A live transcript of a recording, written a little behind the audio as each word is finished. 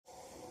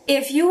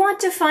If you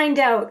want to find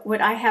out what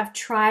I have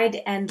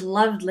tried and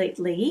loved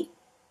lately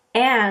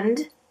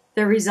and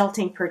the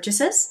resulting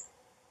purchases,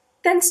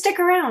 then stick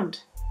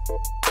around.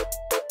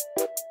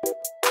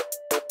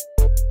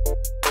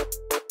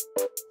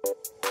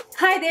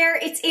 Hi there,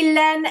 it's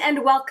Hélène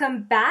and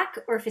welcome back,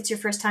 or if it's your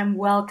first time,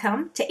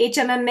 welcome to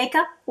HMM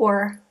Makeup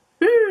or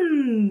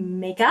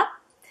Makeup.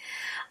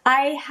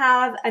 I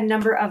have a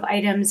number of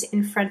items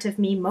in front of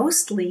me,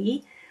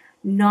 mostly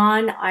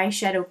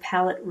non-eyeshadow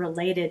palette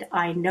related.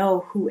 I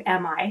know, who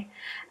am I?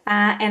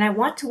 And I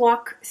want to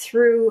walk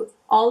through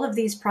all of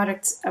these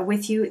products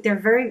with you. They're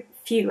very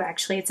few,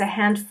 actually. It's a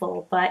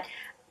handful, but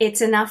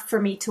it's enough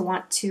for me to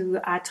want to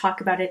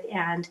talk about it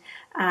and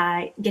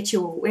get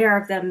you aware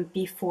of them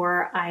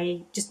before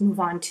I just move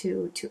on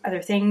to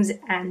other things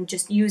and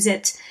just use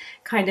it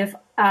kind of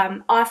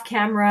off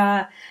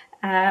camera,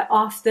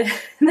 off the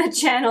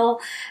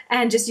channel,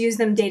 and just use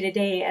them day to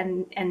day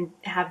and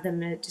have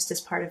them just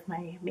as part of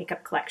my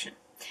makeup collection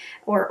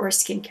or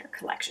skincare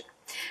collection.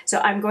 So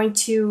I'm going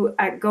to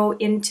go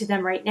into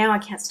them right now. I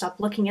can't stop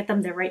looking at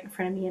them. They're right in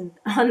front of me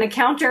on the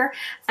counter,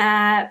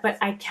 but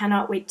I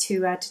cannot wait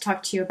to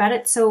talk to you about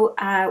it. So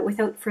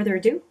without further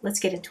ado, let's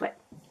get into it.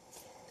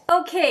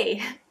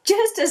 Okay,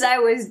 just as I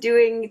was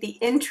doing the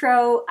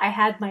intro, I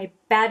had my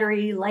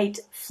battery light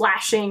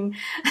flashing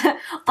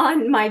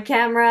on my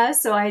camera,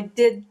 so I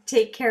did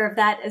take care of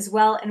that as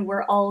well, and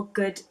we're all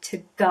good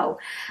to go.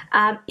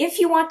 If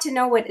you want to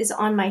know what is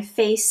on my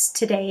face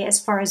today as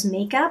far as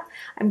makeup,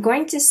 I'm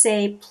going to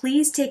say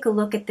please take a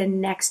look at the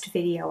next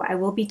video. I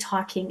will be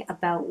talking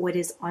about what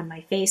is on my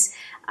face.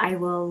 I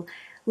will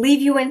leave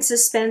you in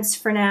suspense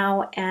for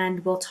now,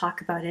 and we'll talk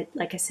about it,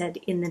 like I said,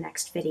 in the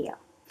next video.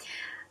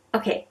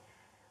 Okay.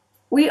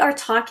 We are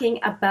talking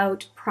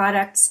about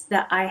products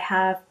that I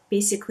have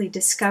basically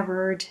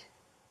discovered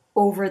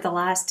over the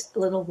last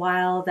little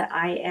while that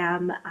I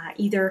am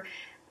either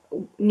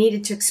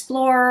needed to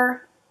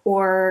explore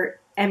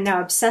or am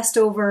now obsessed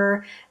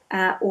over,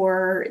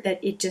 or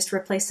that it just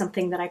replaced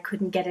something that I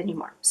couldn't get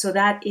anymore. So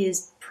that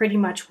is pretty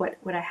much what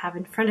I have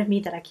in front of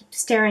me that I keep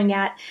staring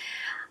at.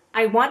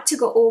 I want to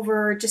go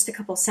over just a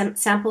couple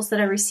samples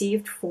that I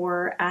received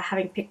for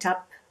having picked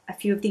up a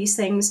few of these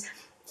things.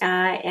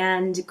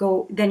 And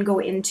then go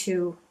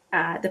into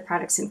the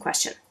products in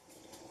question.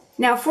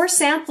 Now for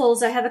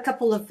samples, I have a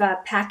couple of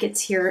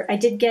packets here. I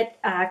did get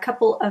a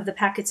couple of the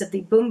packets of the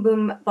Boom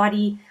Boom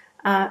Body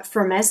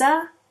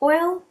Firmeza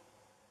oil.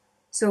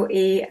 So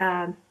a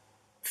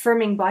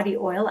firming body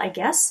oil, I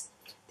guess.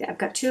 I've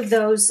got two of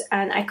those.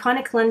 An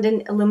Iconic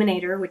London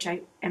Illuminator, which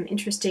I am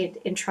interested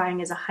in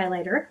trying as a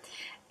highlighter.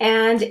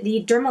 And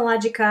the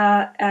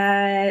Dermalogica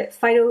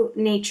Phyto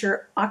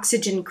Nature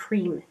Oxygen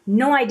Cream.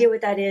 No idea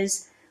what that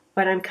is,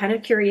 but I'm kind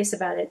of curious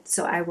about it,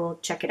 so I will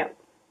check it out.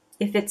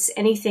 If it's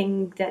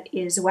anything that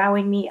is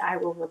wowing me, I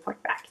will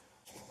report back.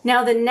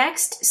 Now the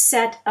next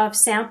set of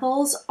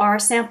samples are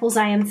samples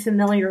I am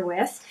familiar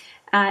with.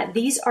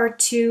 These are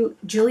two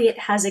Juliette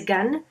Has a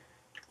Gun,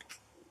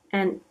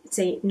 and it's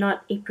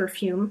not a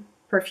perfume.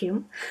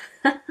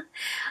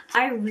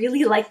 I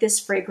really like this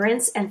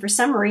fragrance, and for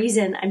some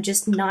reason I'm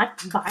just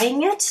not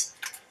buying it,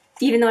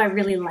 even though I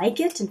really like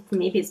it, and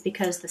maybe it's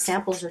because the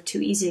samples are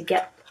too easy to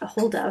get a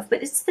hold of,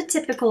 but it's the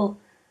typical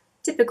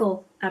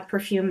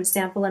perfume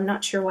sample. I'm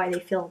not sure why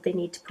they feel they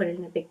need to put it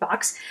in a big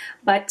box,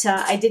 but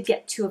I did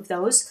get two of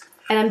those,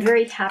 and I'm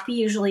very happy.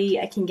 Usually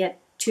I can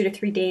get 2 to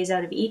 3 days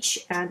out of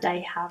each, and I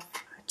have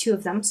two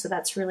of them, so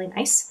that's really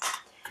nice.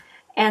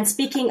 And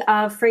speaking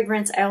of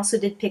fragrance, I also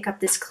did pick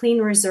up this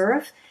Clean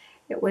Reserve.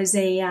 It was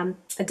a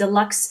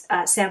deluxe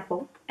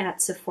sample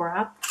at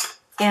Sephora,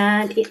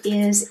 and it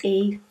is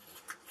a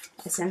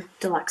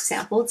deluxe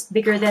sample. It's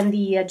bigger than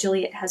the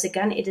Juliette Has a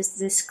Gun. It is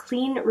this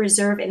Clean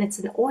Reserve, and it's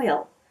an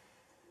oil.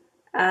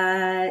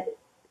 The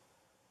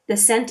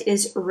scent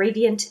is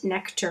Radiant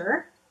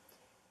Nectar.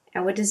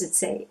 And what does it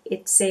say?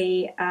 It's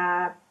a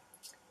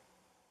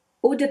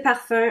Eau de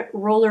Parfum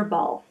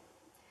Rollerball.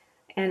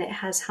 And it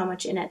has how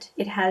much in it?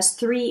 It has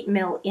 3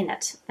 ml in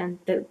it, and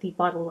the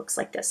bottle looks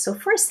like this. So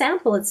for a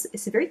sample, it's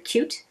very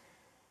cute,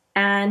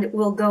 and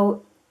will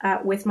go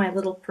with my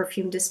little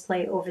perfume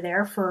display over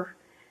there for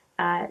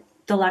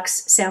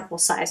deluxe sample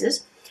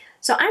sizes.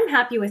 So I'm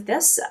happy with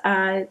this,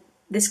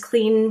 this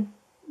clean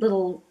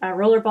little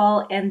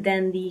rollerball, and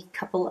then the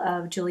couple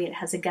of Juliette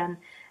Has a Gun,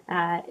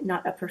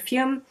 not a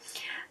perfume.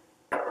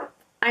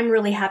 I'm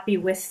really happy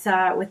with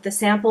the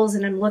samples,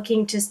 and I'm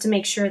looking just to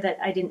make sure that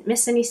I didn't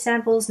miss any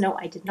samples. No,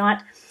 I did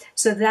not.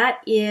 So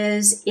that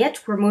is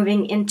it. We're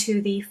moving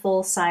into the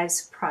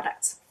full-size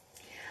products.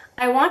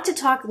 I want to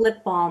talk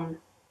lip balm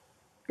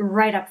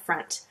right up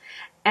front.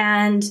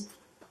 And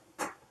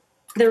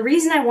the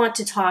reason I want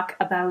to talk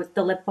about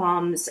the lip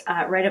balms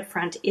right up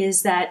front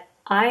is that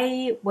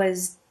I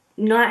was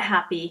not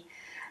happy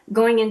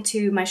going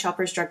into my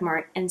Shoppers Drug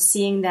Mart and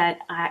seeing that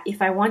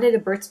if I wanted a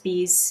Burt's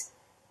Bees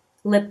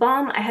lip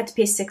balm, I had to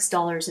pay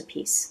 $6 a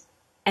piece.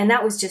 And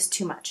that was just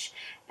too much.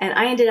 And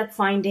I ended up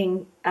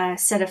finding a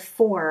set of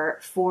 4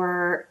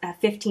 for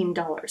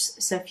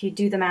 $15. So if you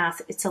do the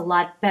math, it's a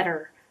lot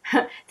better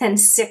than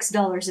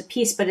 $6 a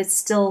piece, but it's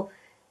still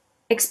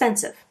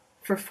expensive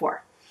for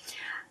 4.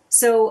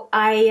 So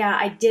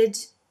I did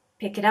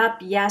pick it up,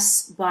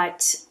 yes,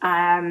 but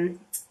I'm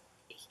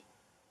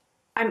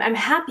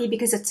happy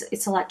because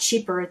it's a lot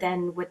cheaper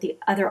than what the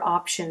other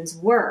options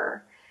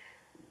were,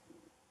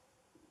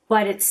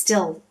 but it's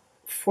still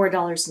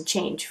 $4 and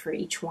change for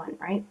each one,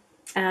 right?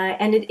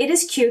 And it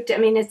is cute. I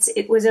mean,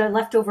 it was a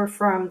leftover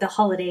from the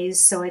holidays,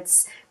 so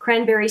it's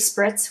cranberry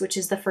spritz, which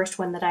is the first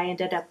one that I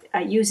ended up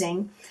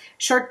using,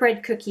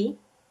 shortbread cookie,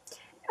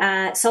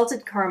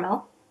 salted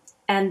caramel,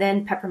 and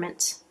then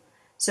peppermint.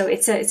 So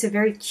it's a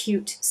very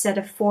cute set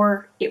of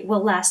 4. It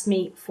will last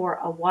me for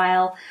a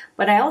while,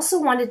 but I also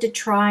wanted to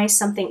try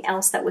something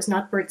else that was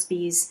not Burt's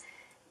Bees,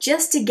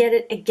 just to get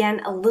it again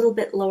a little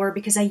bit lower,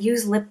 because I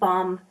use lip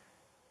balm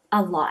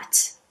a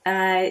lot,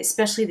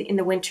 especially in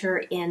the winter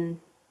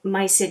in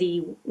my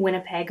city,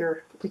 Winnipeg,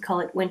 or we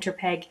call it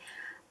Winterpeg.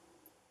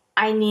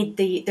 I need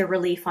the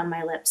relief on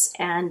my lips,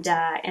 and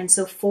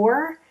so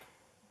 4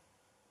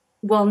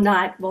 will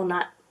not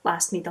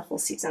last me the whole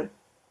season.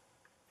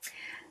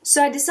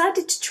 So I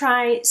decided to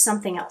try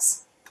something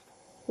else.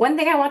 One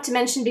thing I want to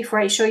mention before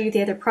I show you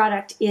the other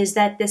product is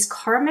that this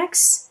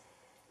Carmex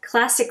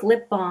Classic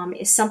Lip Balm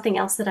is something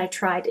else that I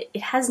tried.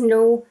 It has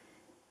no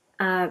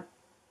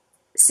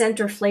scent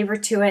or flavor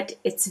to it.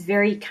 It's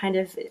very kind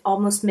of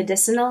almost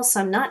medicinal,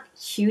 so I'm not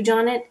huge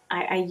on it.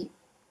 I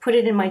put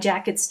it in my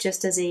jackets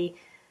just as a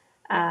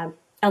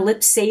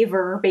lip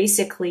saver,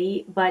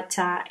 basically, but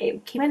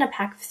it came in a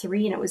pack of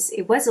 3, and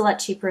it was a lot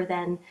cheaper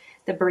than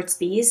the Burt's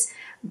Bees,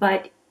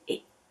 but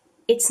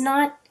it's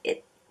not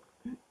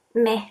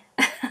meh.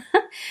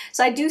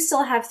 So I do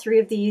still have 3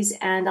 of these,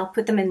 and I'll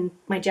put them in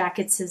my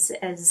jackets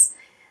as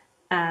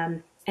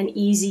an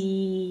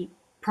easy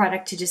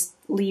product to just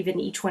leave in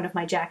each one of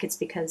my jackets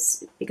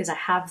because I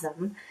have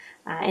them,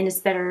 and it's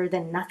better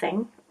than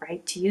nothing,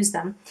 right, to use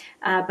them.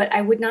 But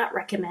I would not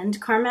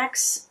recommend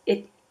Carmex.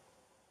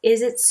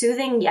 Is it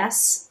soothing?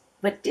 Yes,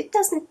 but it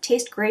doesn't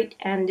taste great,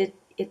 and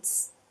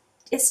it's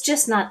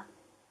just not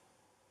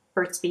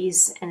Burt's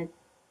Bees, and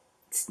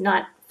it's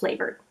not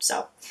flavored.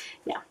 So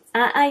yeah,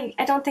 I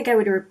don't think I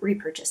would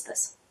repurchase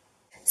this.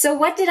 So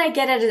what did I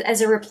get as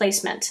a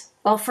replacement?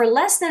 Well, for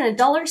less than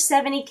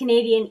 $1.70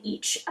 Canadian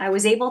each, I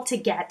was able to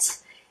get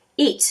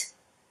 8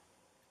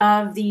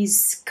 of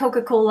these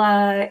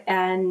Coca-Cola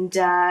and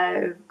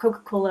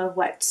Coca-Cola,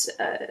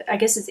 I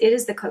guess it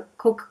is the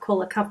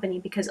Coca-Cola company,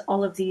 because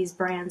all of these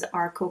brands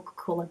are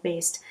Coca-Cola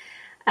based.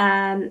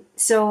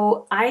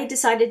 So I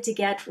decided to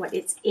get,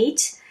 it's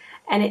 8,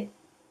 and it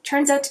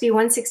turns out to be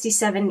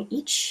 $1.67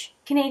 each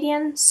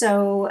Canadian,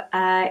 so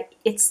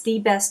it's the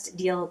best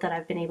deal that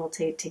I've been able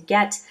to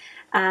get,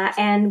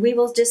 and we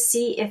will just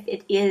see if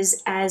it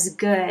is as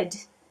good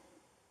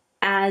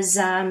as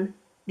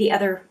the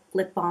other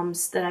lip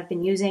balms that I've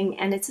been using,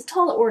 and it's a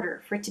tall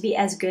order for it to be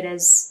as good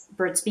as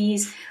Burt's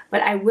Bees,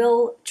 but I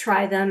will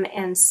try them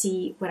and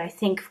see what I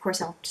think. Of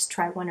course, I'll just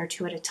try 1 or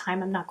 2 at a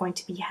time. I'm not going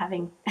to be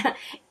having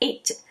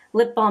 8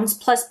 lip balms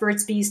plus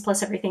Burt's Bees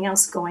plus everything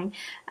else going,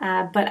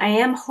 but I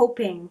am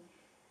hoping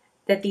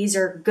that these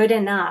are good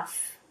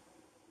enough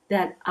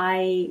that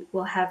I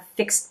will have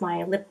fixed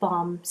my lip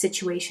balm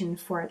situation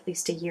for at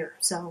least a year.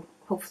 So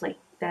hopefully,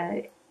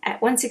 at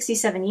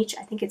 $1.67 each,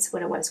 I think it's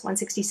what it was,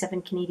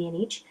 $1.67 Canadian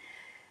each.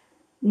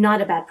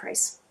 Not a bad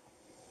price.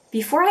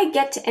 Before I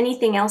get to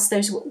anything else,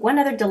 there's one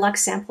other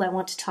deluxe sample I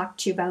want to talk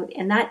to you about,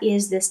 and that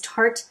is this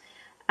Tartelette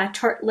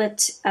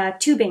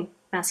tubing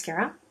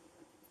mascara.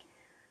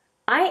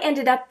 I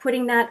ended up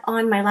putting that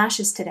on my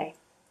lashes today,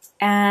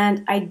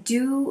 and I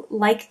do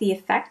like the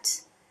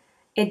effect.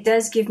 It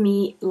does give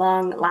me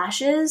long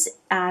lashes,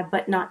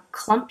 but not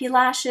clumpy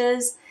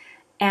lashes,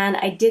 and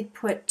I did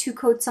put 2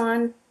 coats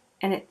on,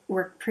 and it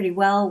worked pretty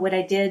well. What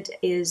I did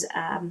is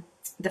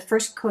the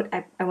first coat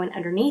I went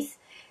underneath,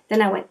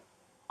 then I went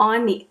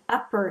on the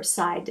upper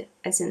side,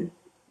 as in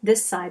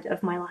this side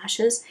of my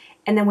lashes,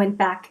 and then went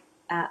back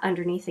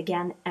underneath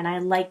again, and I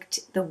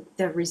liked the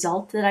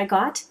result that I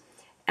got.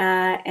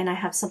 And I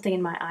have something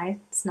in my eye.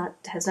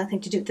 Has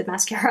nothing to do with the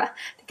mascara.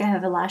 I think I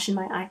have a lash in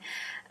my eye.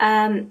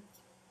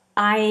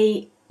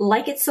 I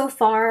like it so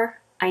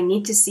far. I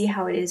need to see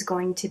how it is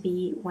going to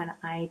be when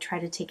I try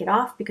to take it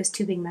off, because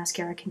tubing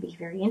mascara can be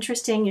very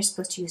interesting. You're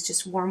supposed to use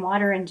just warm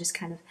water and just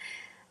kind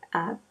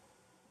of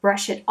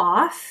brush it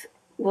off.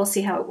 We'll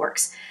see how it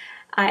works.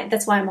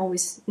 That's why I'm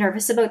always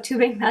nervous about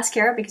tubing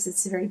mascara, because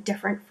it's very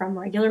different from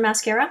regular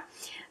mascara.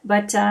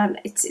 But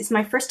it's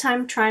my first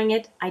time trying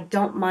it. I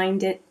don't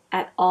mind it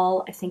at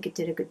all. I think it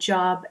did a good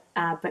job,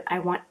 but I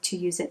want to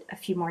use it a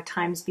few more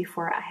times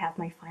before I have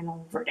my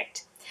final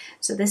verdict.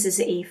 So this is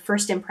a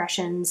first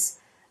impressions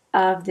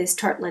of this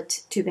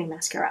Tartelette tubing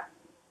mascara.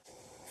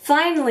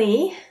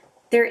 Finally,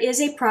 there is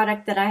a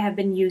product that I have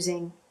been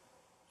using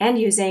and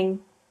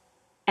using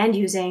and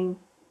using,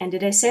 and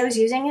did I say I was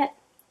using it?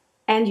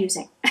 And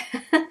using.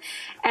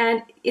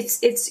 And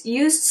it's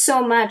used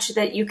so much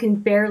that you can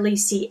barely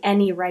see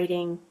any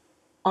writing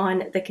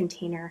on the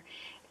container.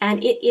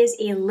 And it is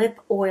a lip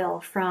oil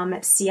from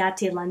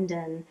Ciate,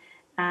 London.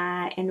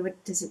 and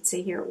what does it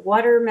say here?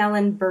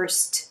 Watermelon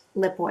Burst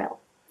Lip Oil.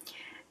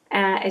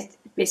 It's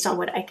based on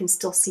what I can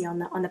still see on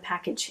the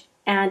package.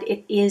 And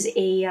it is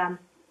a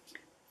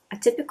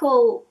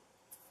typical,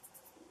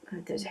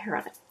 there's a hair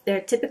on it. They're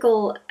a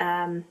typical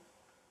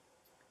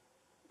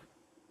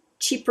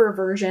cheaper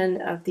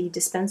version of the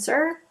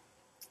dispenser,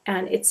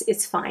 and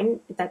it's fine.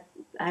 That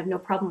I have no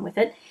problem with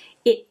it.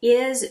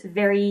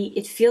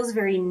 It feels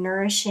very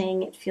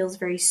nourishing, it feels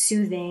very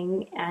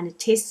soothing, and it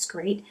tastes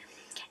great.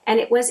 And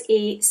it was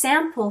a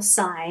sample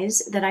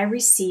size that I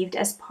received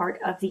as part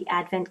of the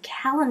Advent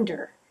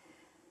calendar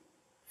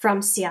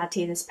from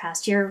Ciate this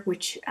past year,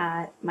 which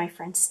my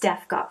friend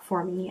Steph got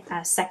for me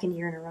a second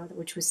year in a row,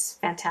 which was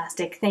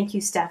fantastic. Thank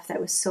you, Steph.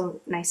 That was so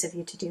nice of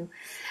you to do.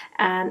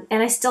 And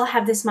I still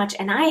have this much,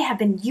 and I have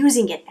been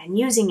using it and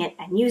using it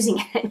and using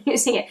it and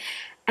using it.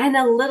 And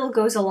a little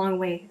goes a long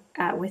way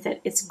with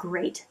it. It's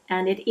great.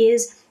 And it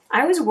is,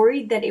 I was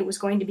worried that it was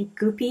going to be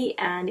goopy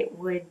and it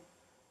would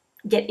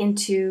get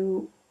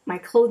into my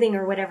clothing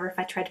or whatever if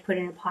I tried to put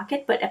it in a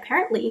pocket, but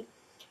apparently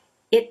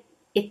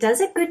it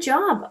does a good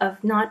job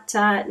of not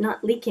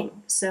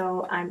leaking.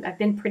 So I've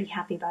been pretty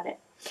happy about it.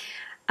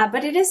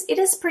 But it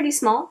is pretty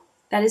small.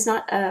 That is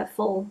not a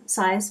full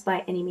size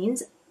by any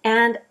means.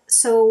 And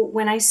so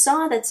when I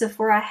saw that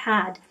Sephora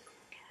had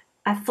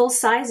a full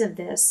size of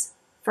this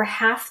for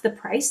half the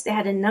price, they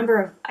had a number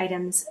of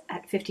items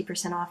at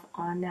 50% off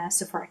on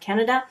Sephora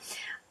Canada,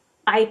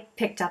 I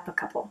picked up a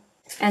couple.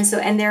 And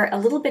they're a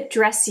little bit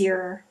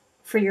dressier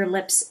for your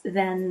lips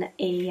than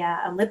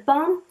a lip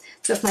balm.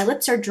 So if my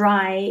lips are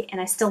dry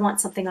and I still want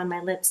something on my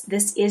lips,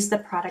 this is the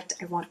product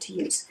I want to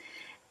use.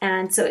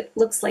 And so it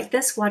looks like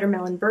this,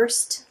 Watermelon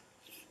Burst.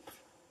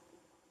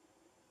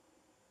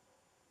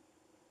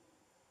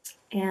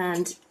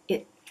 And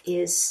it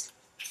is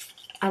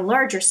a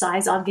larger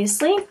size,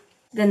 obviously,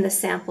 than the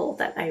sample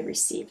that I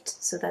received.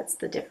 So that's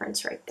the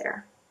difference right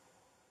there.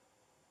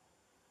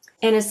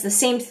 And it's the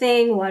same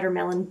thing,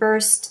 Watermelon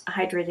Burst,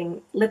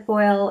 hydrating lip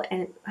oil,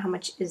 and how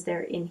much is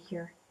there in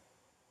here?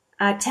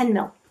 10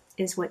 ml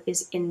is what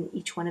is in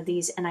each one of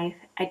these, and I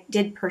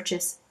did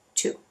purchase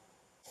 2.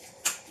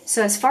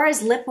 So as far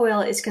as lip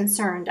oil is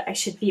concerned, I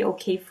should be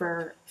okay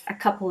for a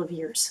couple of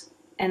years.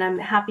 And I'm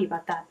happy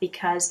about that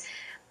because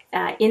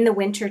in the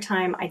winter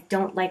time, I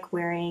don't like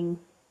wearing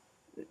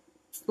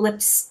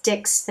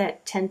lipsticks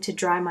that tend to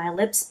dry my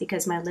lips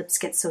because my lips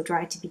get so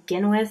dry to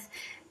begin with.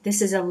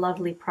 This is a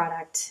lovely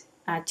product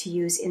to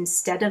use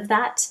instead of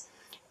that.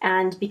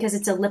 And because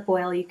it's a lip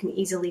oil, you can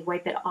easily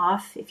wipe it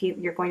off if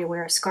you're going to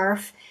wear a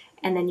scarf,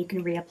 and then you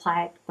can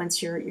reapply it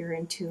once you're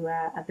into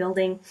a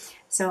building.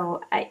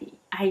 So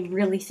I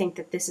really think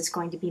that this is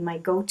going to be my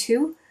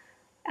go-to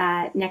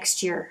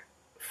next year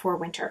for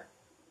winter.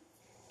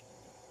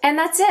 And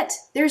that's it.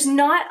 There's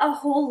not a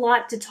whole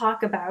lot to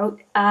talk about.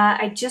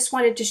 I just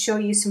wanted to show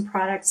you some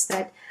products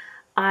that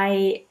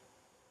I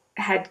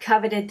had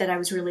coveted, that I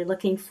was really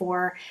looking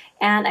for.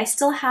 And I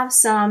still have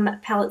some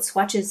palette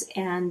swatches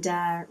and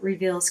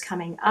reveals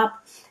coming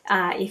up.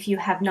 If you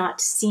have not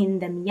seen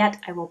them yet,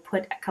 I will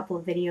put a couple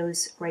of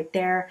videos right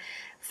there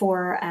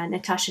for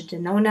Natasha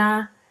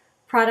Denona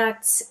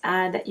products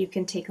that you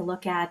can take a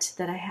look at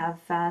that I have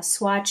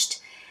swatched.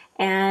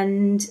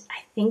 And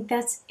I think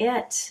that's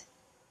it.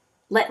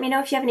 Let me know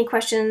if you have any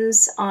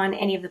questions on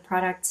any of the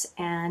products,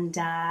 and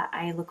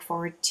I look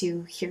forward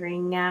to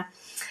hearing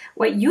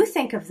what you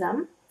think of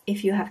them,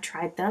 if you have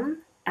tried them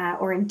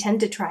or intend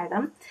to try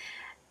them.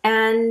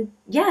 And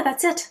yeah,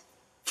 that's it.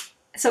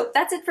 So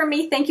that's it for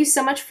me. Thank you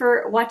so much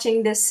for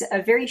watching this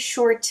very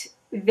short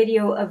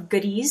video of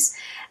goodies.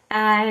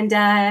 And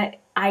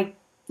I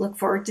look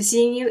forward to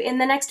seeing you in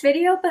the next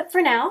video. But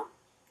for now,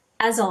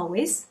 as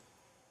always,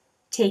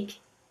 take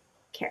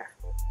care.